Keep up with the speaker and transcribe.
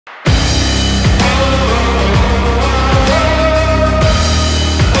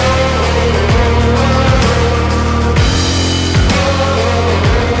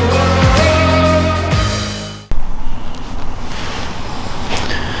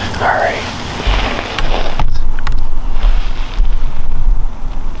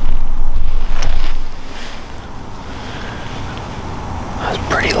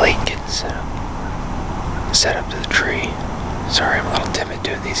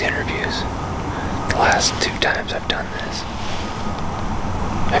these interviews. The last 2 times I've done this,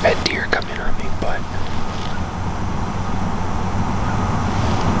 I've had deer come in on me, but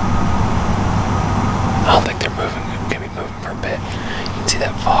I don't think they're moving. They're gonna be moving for a bit. You can see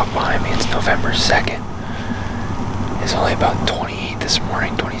that fog behind me. It's November 2nd. It's only about 28 this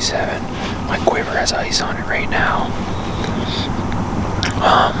morning, 27. My quiver has ice on it right now.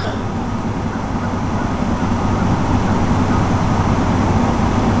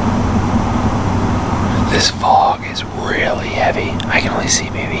 This fog is really heavy. I can only see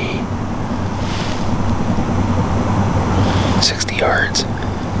maybe 60 yards.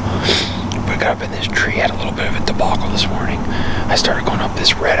 But I got up in this tree, had a little bit of a debacle this morning. I started going up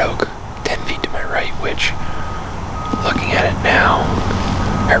this red oak 10 feet to my right, which, looking at it now,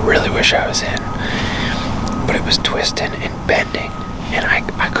 I really wish I was in. But it was twisting and bending, and I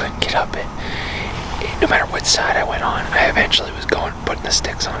couldn't get up it. No matter what side I went on, I eventually was putting the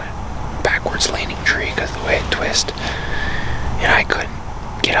sticks on it. Backwards leaning tree because of the way it twists, and I couldn't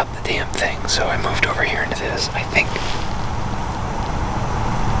get up the damn thing, so I moved over here into this. I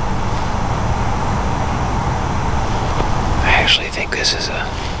actually think this is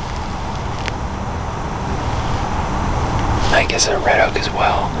I guess a red oak as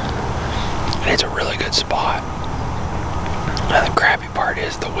well, and it's a really good spot. Now the crappy part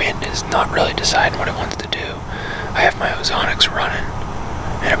is the wind is not really deciding what it wants to do. I have my ozonics running,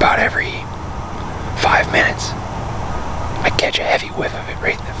 and about every 5 minutes I catch a heavy whiff of it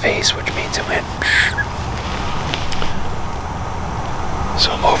right in the face, which means it went.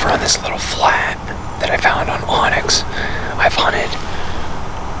 So I'm over on this little flat that I found on Onyx. I've hunted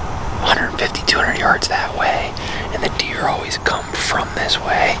 150, 200 yards that way, and the deer always come from this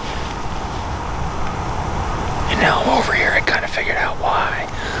way. And now I'm over here, I kind of figured out why.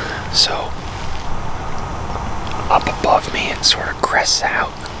 So up above me it sort of crests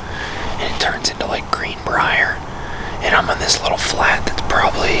out, and it turns into like greenbrier, and I'm on this little flat that's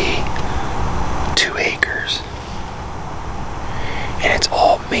probably 2 acres, and it's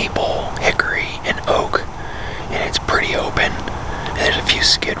all maple, hickory, and oak, and it's pretty open, and there's a few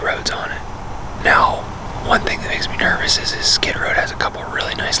skid roads on it. Now, one thing that makes me nervous is this skid road has a couple of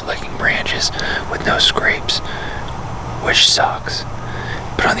really nice looking branches with no scrapes, which sucks.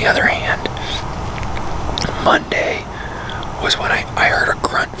 But on the other hand, Monday was when I heard a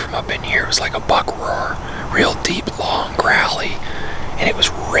grunt from up in here. It was like a buck roar, real deep, long, growly, and it was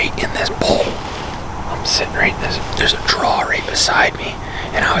right in this bowl. I'm sitting right in this, there's a draw right beside me,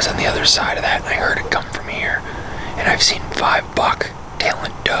 and I was on the other side of that, and I heard it come from here. And I've seen 5 buck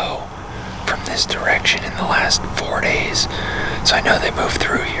tailing doe from this direction in the last 4 days, so I know they moved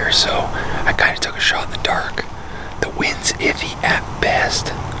through here, so I kind of took a shot in the dark. The wind's iffy at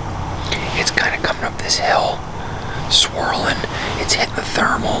best. It's kind of coming up this hill, swirling. It's hitting the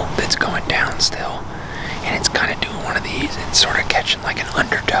thermal that's going down still, and it's kind of doing one of these. It's sort of catching like an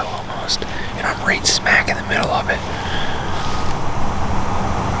undertow almost, and I'm right smack in the middle of it.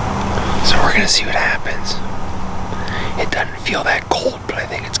 So we're gonna see what happens. It doesn't feel that cold, but I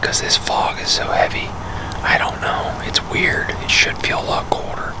think it's because this fog is so heavy. I don't know. It's weird. It should feel a lot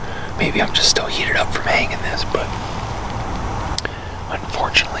colder. Maybe I'm just still heated up from hanging this, but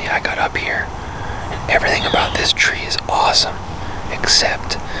unfortunately I got up here and everything about this tree is awesome,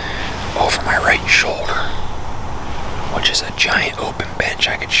 except over my right shoulder, which is a giant open bench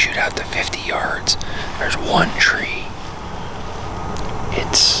I could shoot out to 50 yards. There's one tree.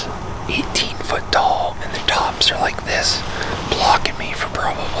 It's 18 foot tall, and the tops are like this, blocking me for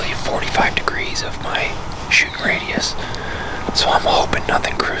probably 45 degrees of my shooting radius. So I'm hoping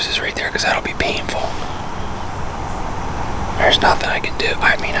nothing cruises right there, because that'll be painful. There's nothing I can do.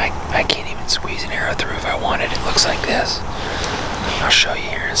 I mean, I can't even squeeze an arrow through if I wanted. It looks like this. I'll show you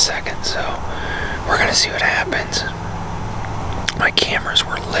here in a second. So we're gonna see what happens. My cameras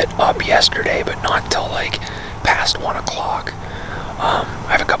were lit up yesterday, but not till like past 1 o'clock. I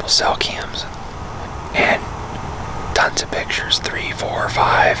have a couple cell cams and tons of pictures, 3, 4,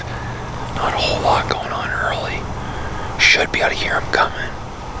 5. Not a whole lot going on early. Should be able to hear them coming.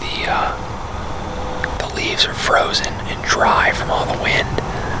 The leaves are frozen and dry from all the wind.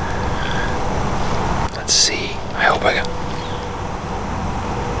 Let's see. I hope I got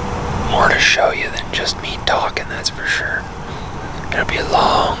more to show you than just me talking, that's for sure. It'll be a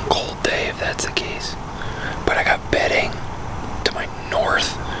long, cold day if that's the case. But I got bedding to my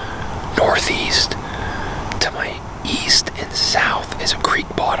northeast, to my east and south is a creek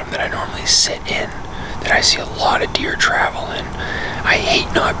bottom that I normally sit in, that I see a lot of deer travel in. I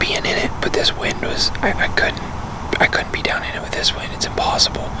hate not being in it, but this wind was, I couldn't be down in it with this wind. It's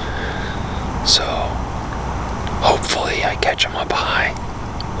impossible. So hopefully I catch them up high.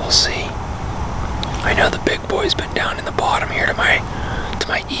 we'll see. I know the big boy's been down in the bottom here to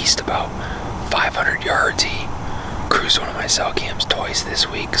my east about 500 yards. He cruised one of my cell cams twice this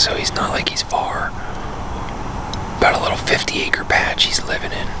week, so he's not like he's far. About a little 50-acre patch he's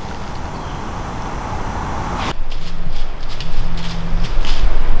living in.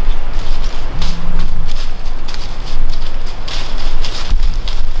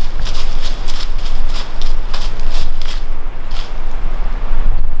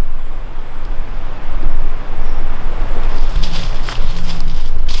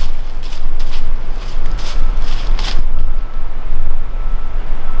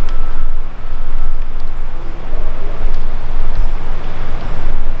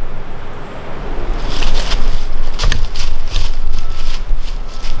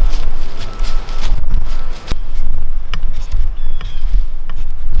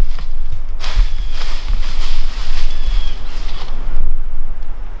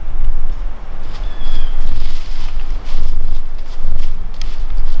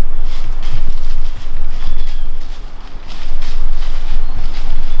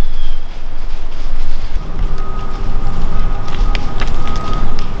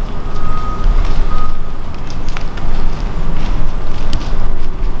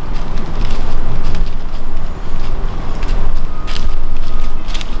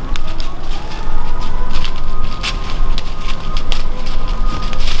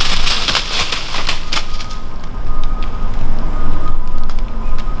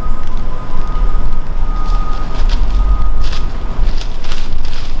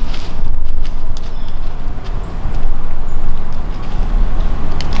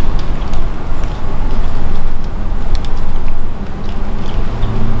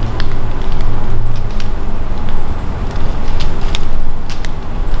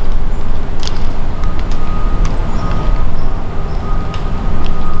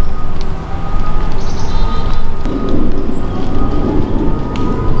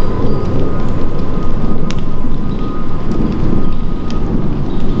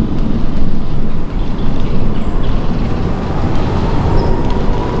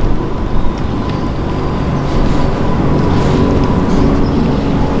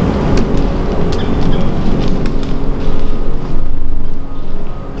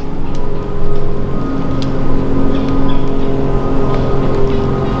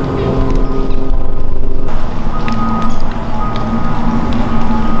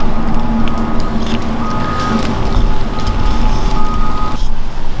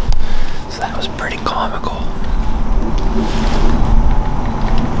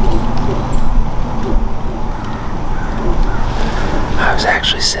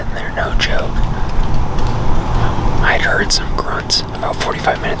 Sitting there, no joke. I'd heard some grunts about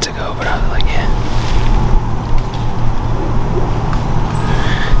 45 minutes ago, but I was like, yeah.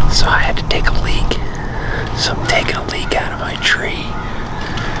 So I had to take a leak. So I'm taking a leak out of my tree,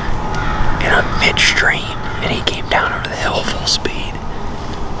 and I'm midstream, and he came down over the hill full speed.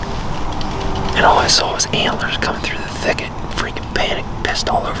 And all I saw was antlers coming through the thicket. Freaking panic, pissed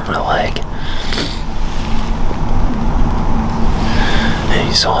all over my leg. And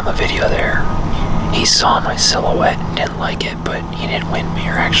you saw in the video there, he saw my silhouette and didn't like it, but he didn't wind me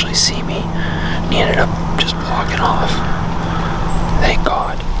or actually see me. And he ended up just walking off. Thank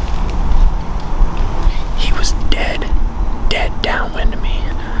God. He was dead downwind of me.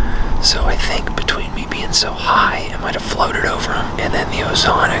 So I think between me being so high, it might have floated over him, and then the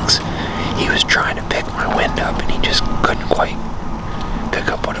ozonics, he was trying to pick my wind up, and he just couldn't quite pick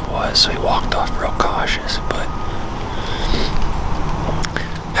up what it was, so he walked off real cautious. But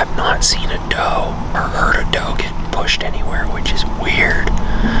I've not seen a doe or heard a doe get pushed anywhere, which is weird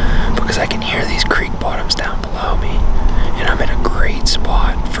because I can hear these creek bottoms down below me, and I'm in a great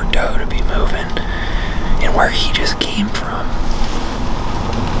spot for doe to be moving. And where he just came from,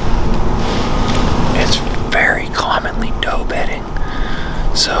 it's very commonly doe bedding,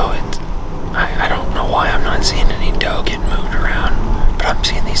 so I don't know why I'm not seeing any doe getting moved around, but I'm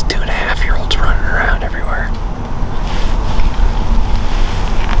seeing these 2.5-year-olds running around everywhere.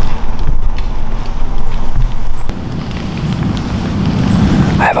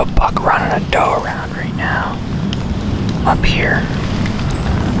 I have a buck running a doe around right now, up here.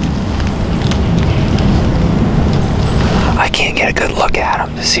 I can't get a good look at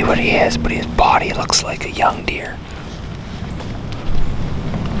him to see what he is, but his body looks like a young deer.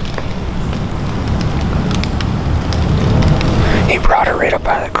 He brought her right up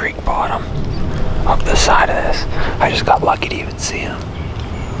out of the creek bottom, up the side of this. I just got lucky to even see him.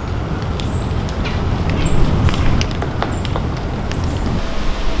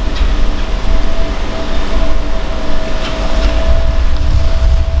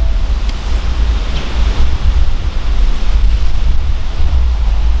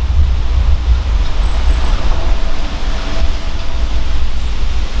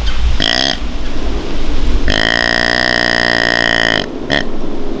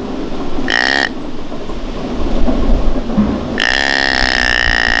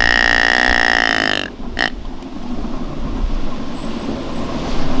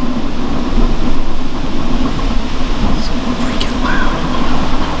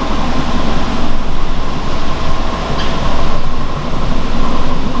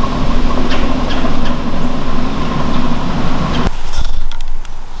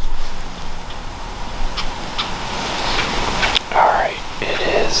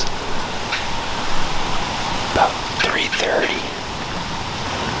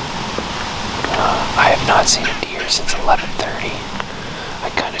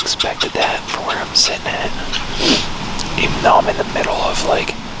 expected that for where I'm sitting at. Even though I'm in the middle of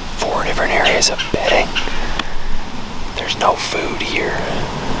like 4 different areas of bedding, there's no food here.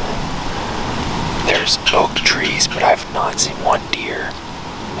 There's oak trees, but I've not seen one deer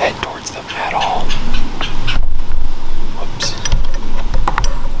head towards them at all. Whoops.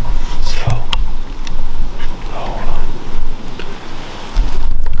 So, hold on.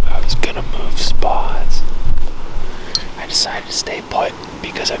 I was gonna move spots. I decided to stay put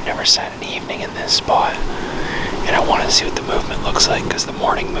because I've never sat an evening in this spot. And I wanted to see what the movement looks like, because the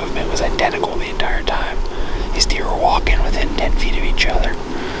morning movement was identical the entire time. These deer were walking within 10 feet of each other.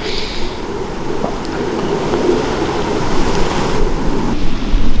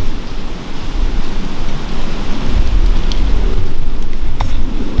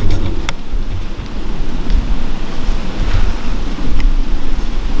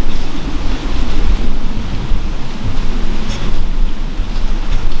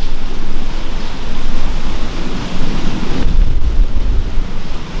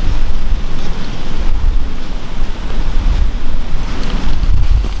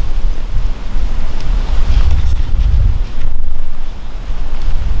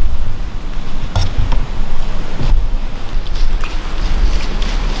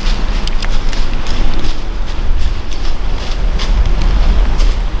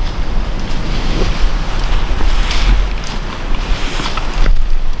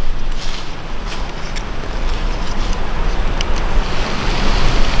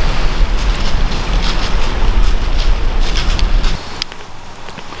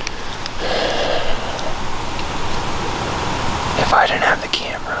 If I didn't have the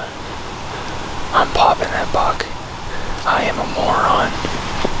camera, I'm popping that buck. I am a moron.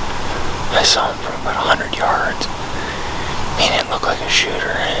 I saw him from about 100 yards. He didn't look like a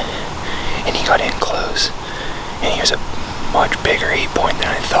shooter. And he got in close. And he was a much bigger 8-point than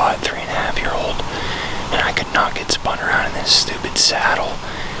I thought, 3.5-year-old. And I could not get spun around in this stupid saddle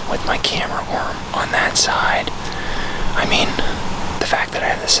with my camera arm on that side. I mean, the fact that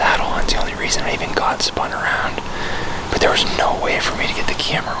I had the saddle on is the only reason I even got spun around. But there was no way for me to get the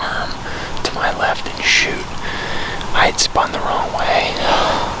camera arm to my left and shoot. I had spun the wrong way.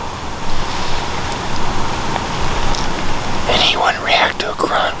 And he wouldn't react to a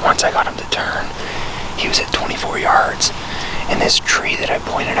grunt once I got him to turn. He was at 24 yards. And this tree that I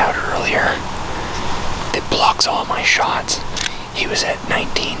pointed out earlier that blocks all my shots, he was at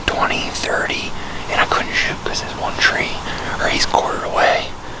 19, 20, 30, and I couldn't shoot because there's one tree, or he's quartered away.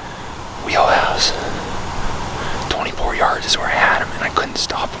 Wheelhouse. 24 yards is where I had him, and I couldn't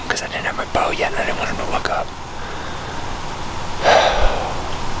stop him because I didn't have my bow yet, and I didn't want him to look up.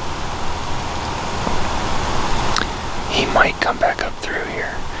 He might come back up through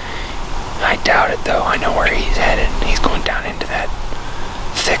here. I doubt it, though. I know where he's headed. He's going down into that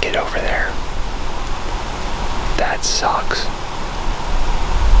thicket over there. That sucks.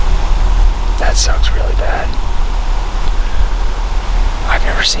 That sucks really bad. I've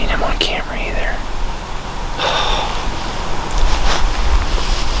never seen him on camera either.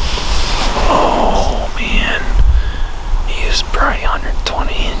 Oh man, he is probably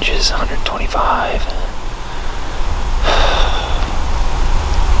 120 inches, 125.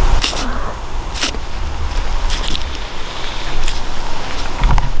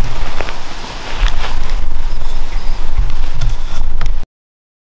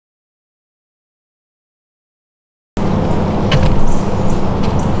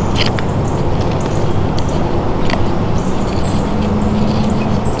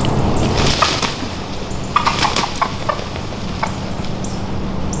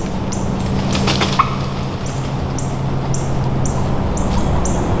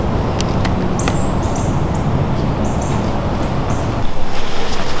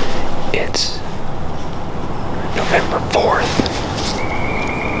 November 4th.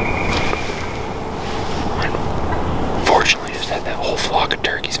 Unfortunately, just had that whole flock of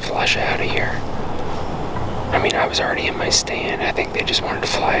turkeys flush out of here. I mean, I was already in my stand. I think they just wanted to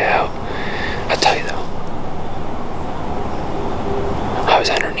fly out. I'll tell you though, I was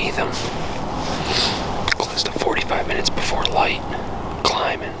underneath them close to 45 minutes before light,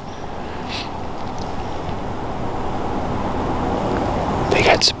 climbing. They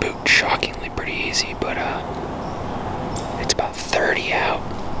got spooked shockingly pretty easy, but it's about 30 out.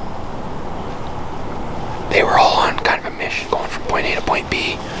 They were all on kind of a mission going from point A to point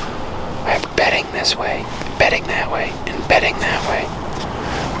B. I have bedding this way, bedding that way, and bedding that way.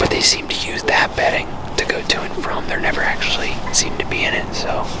 But they seem to use that bedding to go to and from. There never actually seemed to be in it,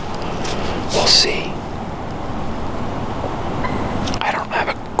 so we'll see. I don't have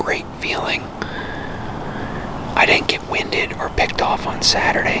a great feeling. I didn't get winded or picked off on on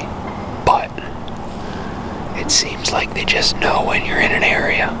Saturday, but it seems like they just know when you're in an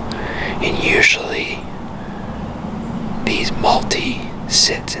area. And usually these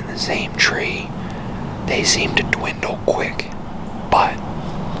multi-sits in the same tree, they seem to dwindle quick, but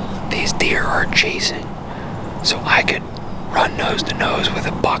these deer are chasing. So I could run nose to nose with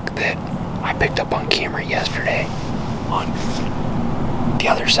a buck that I picked up on camera yesterday on the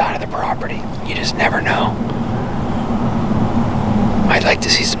other side of the property. You just never know. I'd like to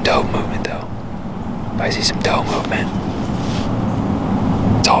see some doe movement though. If I see some doe movement,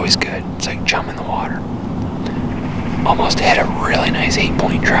 it's always good. It's like chum in the water. Almost hit a really nice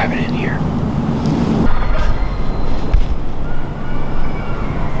 8-point driving in here.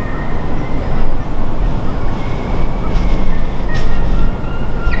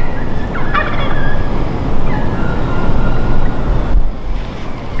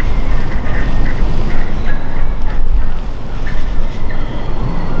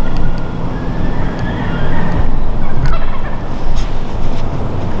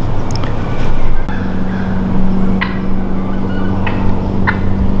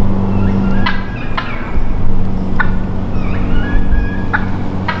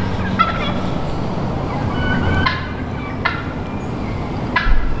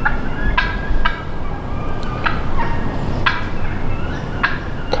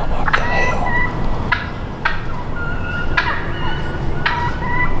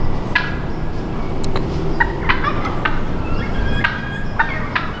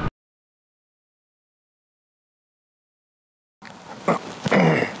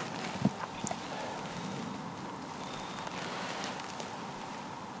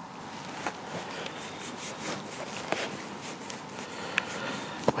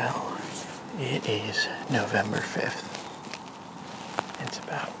 Well, it is November 5th. It's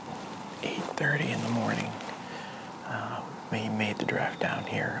about 8:30 in the morning. We made the drive down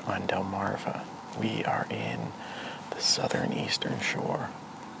here on Delmarva. We are in the southern eastern shore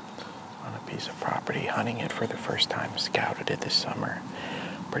on a piece of property, hunting it for the first time, scouted it this summer.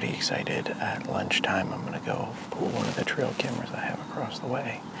 Pretty excited. At lunchtime, I'm going to go pull one of the trail cameras I have across the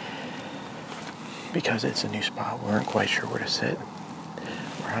way. Because it's a new spot, we weren't quite sure where to sit.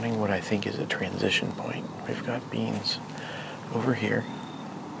 We're hunting what I think is a transition point. We've got beans over here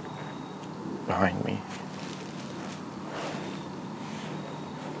behind me.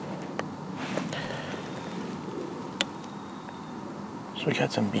 So we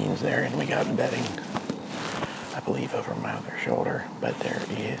got some beans there, and we got bedding, I believe, over my other shoulder. But there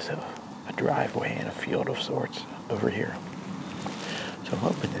is a driveway and a field of sorts over here. So I'm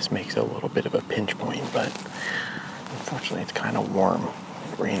hoping this makes a little bit of a pinch point, but unfortunately it's kind of warm.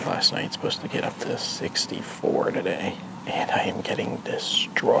 It rained last night, it's supposed to get up to 64 today, and I am getting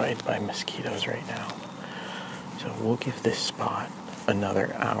destroyed by mosquitoes right now. So we'll give this spot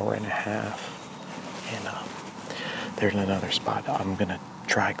another hour and a half, and there's another spot I'm gonna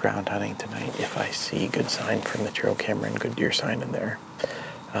try ground hunting tonight if I see good sign from the trail camera and good deer sign in there.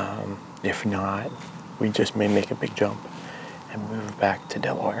 If not, we just may make a big jump and move back to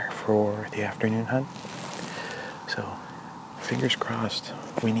Delaware for the afternoon hunt. So fingers crossed.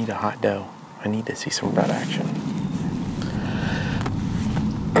 We need a hot doe. I need to see some rut action.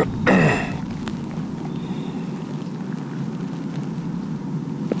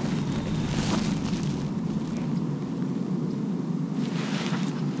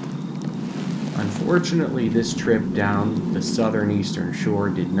 Unfortunately, this trip down the southern eastern shore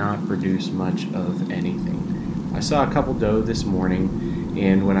did not produce much of anything. I saw a couple doe this morning,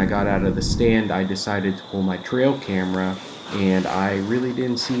 and when I got out of the stand, I decided to pull my trail camera, and I really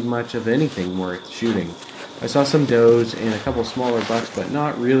didn't see much of anything worth shooting. I saw some does and a couple smaller bucks, but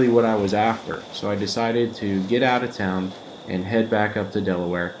not really what I was after. So I decided to get out of town and head back up to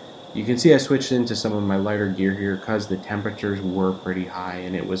Delaware. You can see I switched into some of my lighter gear here because the temperatures were pretty high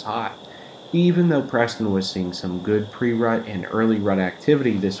and it was hot. Even though Preston was seeing some good pre-rut and early rut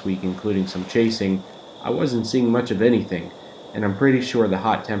activity this week, including some chasing, I wasn't seeing much of anything, and I'm pretty sure the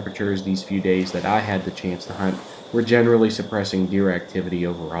hot temperatures these few days that I had the chance to hunt were generally suppressing deer activity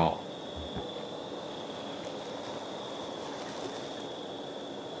overall.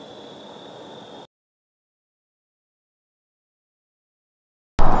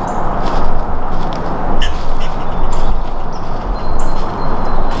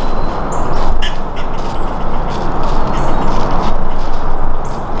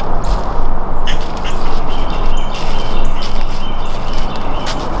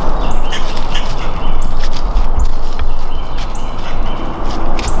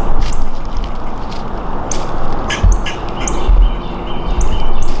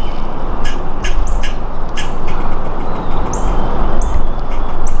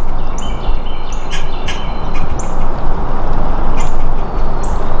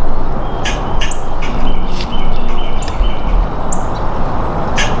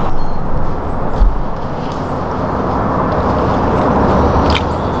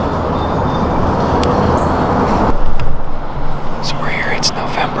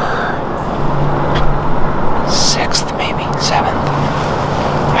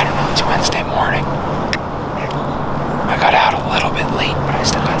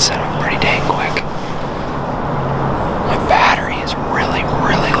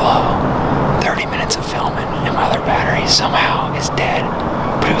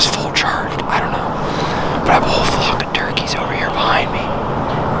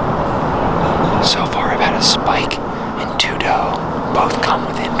 both come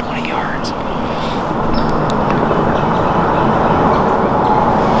within 20 yards.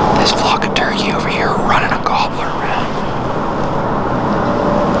 This flock of turkey over here are running a gobbler around.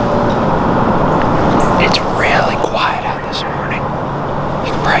 It's really quiet out this morning.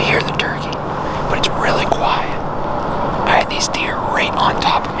 You can probably hear the turkey, but it's really quiet. I had these deer right on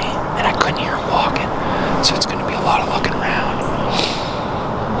top of me, and I couldn't hear them walking, so it's going to be a lot of looking around.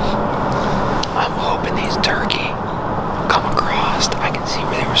 I'm hoping these turkey come across. I can see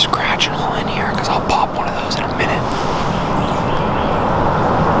where they were scratching all in here, because I'll pop one of those in a minute.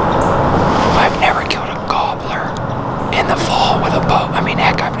 I've never killed a gobbler in the fall with a bow. I mean,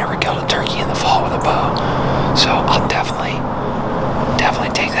 heck, I've never killed a turkey in the fall with a bow. So I'll definitely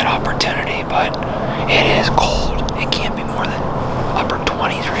take that opportunity, but it is cold. It can't be more than upper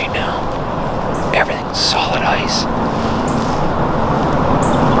 20s right now. Everything's solid ice.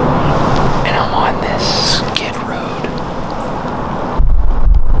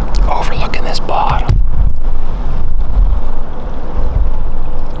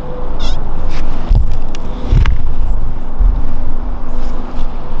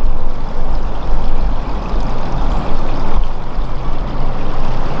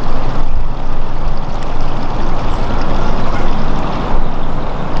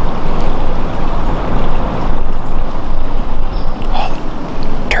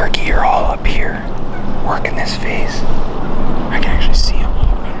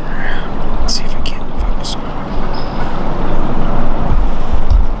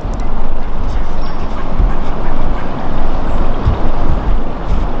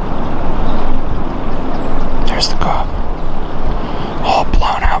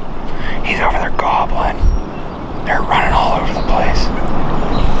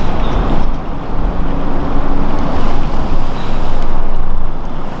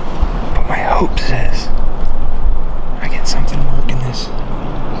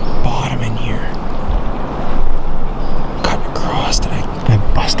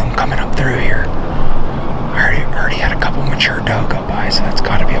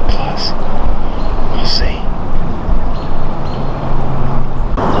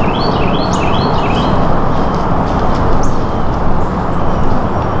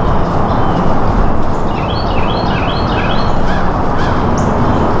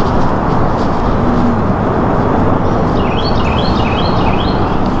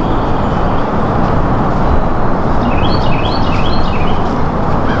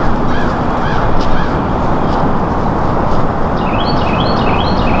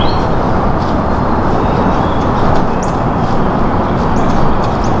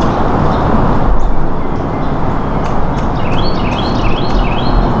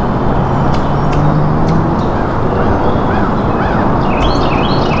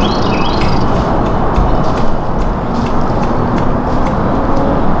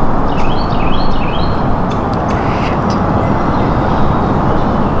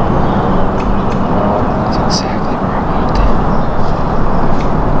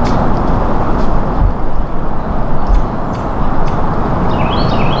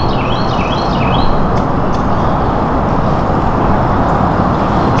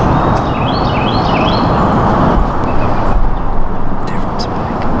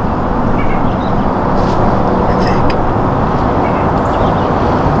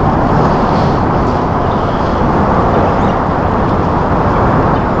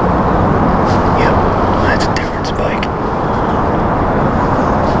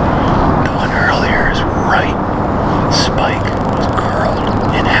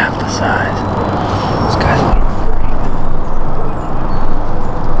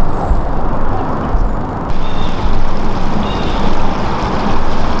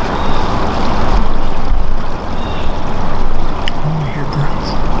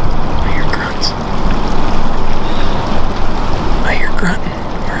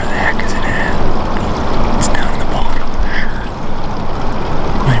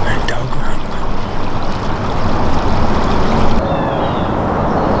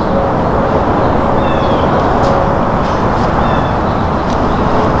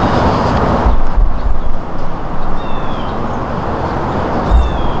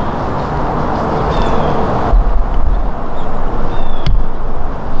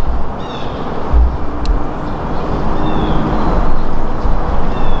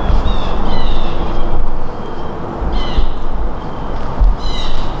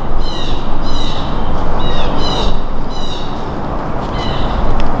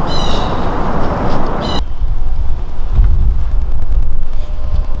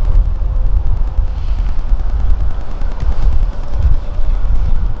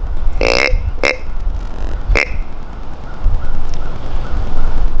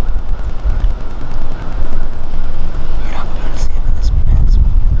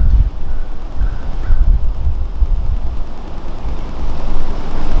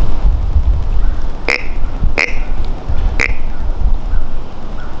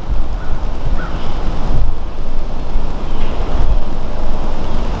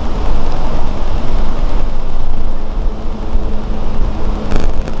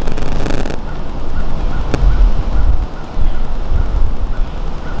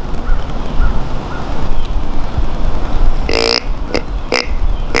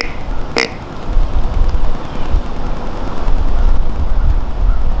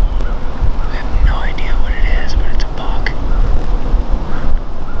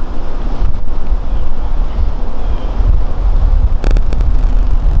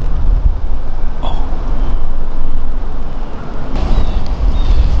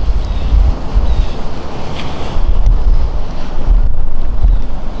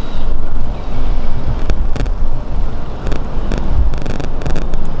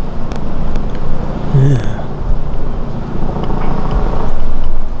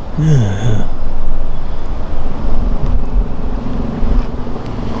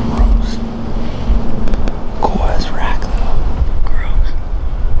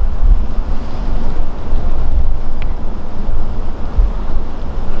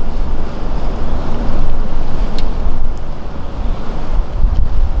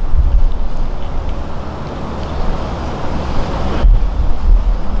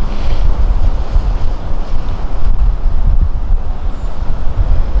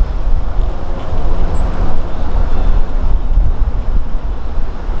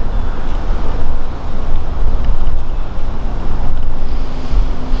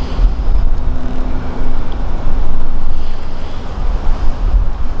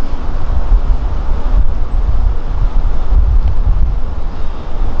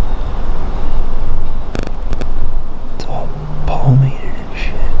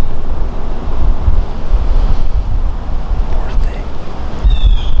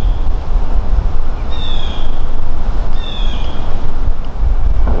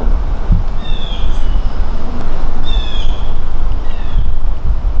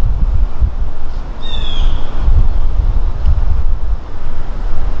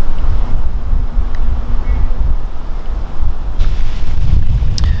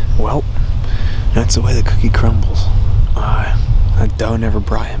 well, that's the way the cookie crumbles. That doe never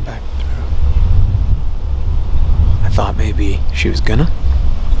brought him back through. I thought maybe she was gonna,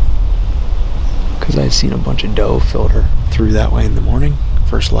 because I'd seen a bunch of doe filter through that way in the morning,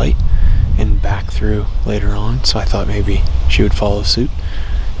 first light, and back through later on. So I thought maybe she would follow suit,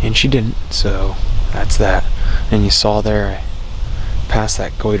 and she didn't. So that's that. And you saw there, I passed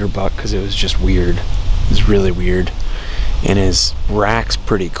that goiter buck because it was just weird. It was really weird. And his rack's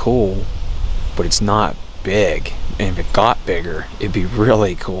pretty cool, but it's not big. And if it got bigger, it'd be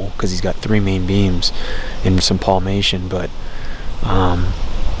really cool because he's got 3 main beams and some palmation. But them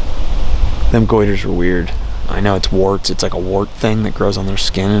goiters are weird. I know it's warts. It's like a wart thing that grows on their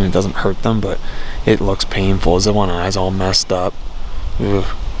skin, and it doesn't hurt them, but it looks painful. His one eye's all messed up.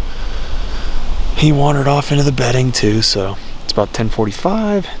 Ugh. He wandered off into the bedding too, so it's about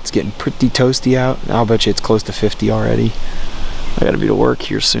 10:45. It's getting pretty toasty out. I'll bet you it's close to 50 already. I gotta be to work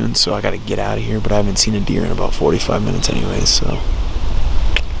here soon, so I gotta get out of here, but I haven't seen a deer in about 45 minutes anyways, so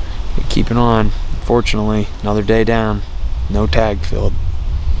keeping on. Fortunately, another day down. No tag filled.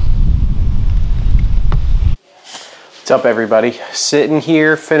 What's up, everybody? Sitting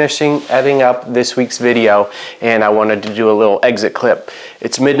here finishing editing up this week's video, and I wanted to do a little exit clip.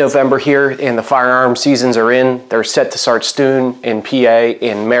 It's mid-November here and the firearm seasons are in. They're set to start soon in PA,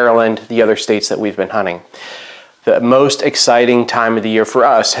 in Maryland, the other states that we've been hunting. The most exciting time of the year for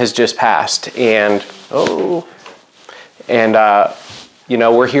us has just passed, and you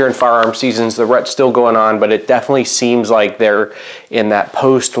know, we're here in firearm seasons. The rut's still going on, but it definitely seems like they're in that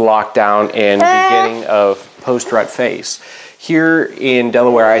post-lockdown and beginning of post-rut phase. Here in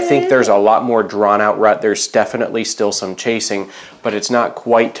Delaware, I think there's a lot more drawn-out rut. There's definitely still some chasing, but it's not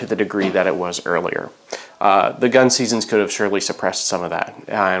quite to the degree that it was earlier. The gun seasons could have surely suppressed some of that.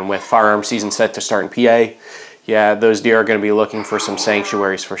 And with firearm season set to start in PA, yeah, those deer are going to be looking for some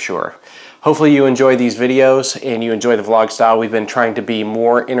sanctuaries for sure. Hopefully you enjoy these videos and you enjoy the vlog style. We've been trying to be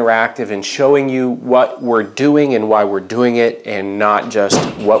more interactive and showing you what we're doing and why we're doing it, and not just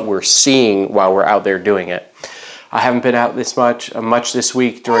what we're seeing while we're out there doing it. I haven't been out this much this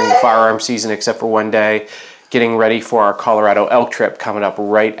week during the firearm season, except for one day, getting ready for our Colorado elk trip coming up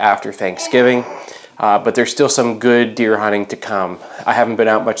right after Thanksgiving. But there's still some good deer hunting to come. I haven't been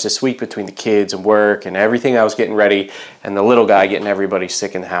out much this week between the kids and work and everything I was getting ready, and the little guy getting everybody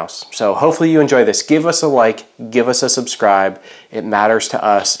sick in the house. So hopefully you enjoy this. Give us a like, give us a subscribe. It matters to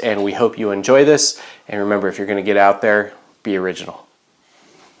us, and we hope you enjoy this. And remember, if you're going to get out there, be original.